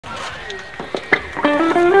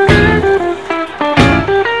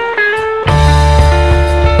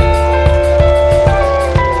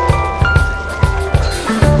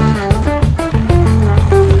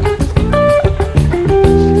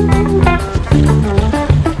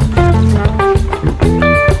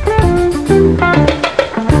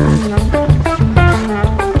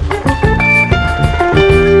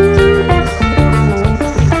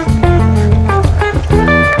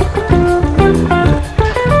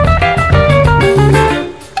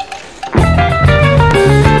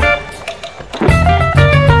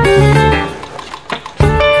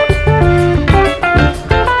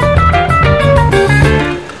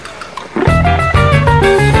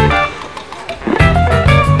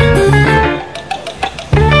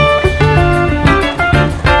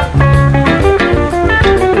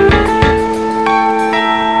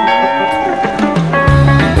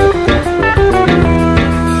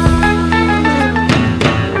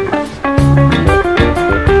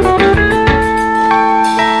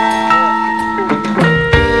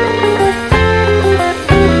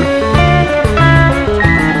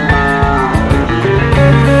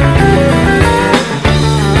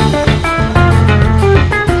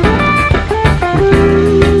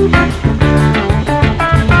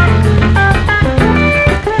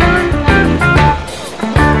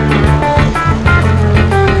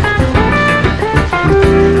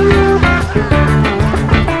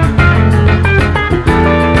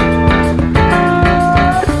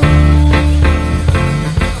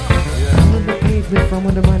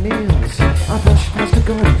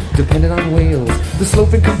the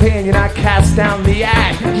sloping companion, I cast down the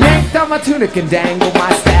axe, yanked on my tunic and dangled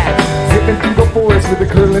my staff, zipping through the forest with the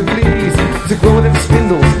curling fleas, to growing in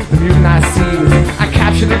spindles, the mutant I seize. I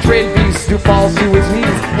captured a dread beast who falls to his knees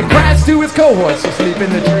and cries to his cohorts to sleep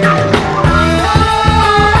in the trees.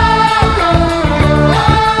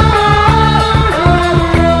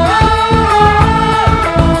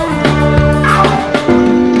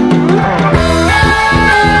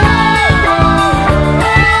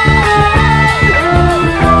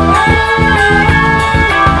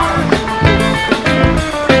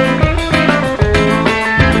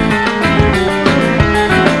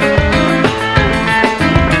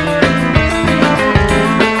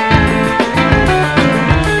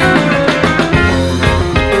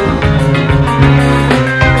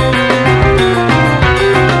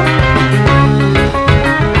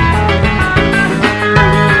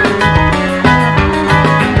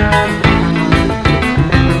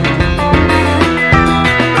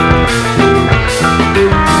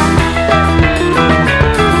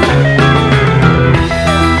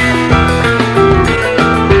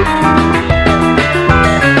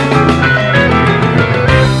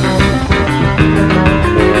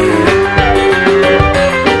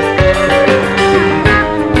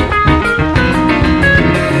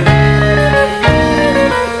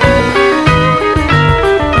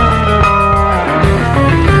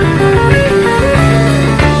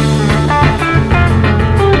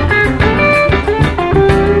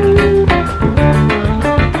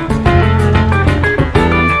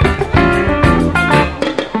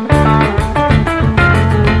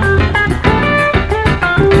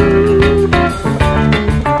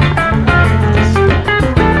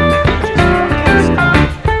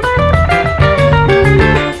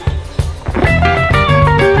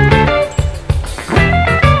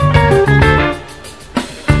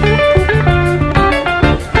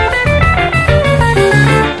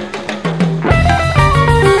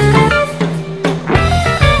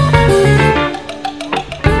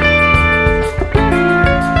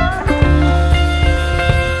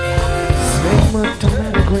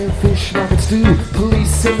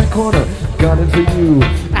 Police in the corner, gunning for you.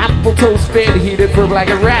 Apple toast fed, heated for like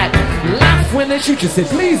a rat. Laugh when they shoot you, say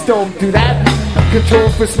please don't do that. Control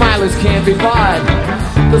for smilers can't be bought.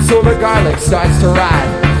 The solar garlic starts to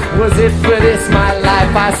rot. Was it for this my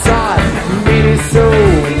life I sought? Maybe so,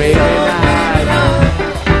 maybe not.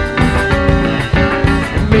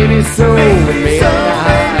 Maybe so, maybe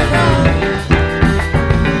not.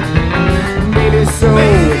 Maybe so,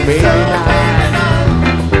 maybe not.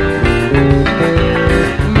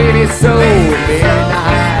 Maybe so, maybe not.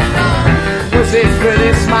 Was it for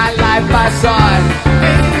this my life I sought?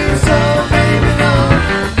 Maybe so, maybe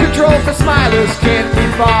not. Control for smilers can't be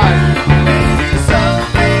bought. Maybe so,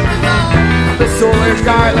 maybe not. The solar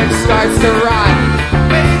garlic starts to rot.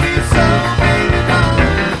 Maybe so, maybe not.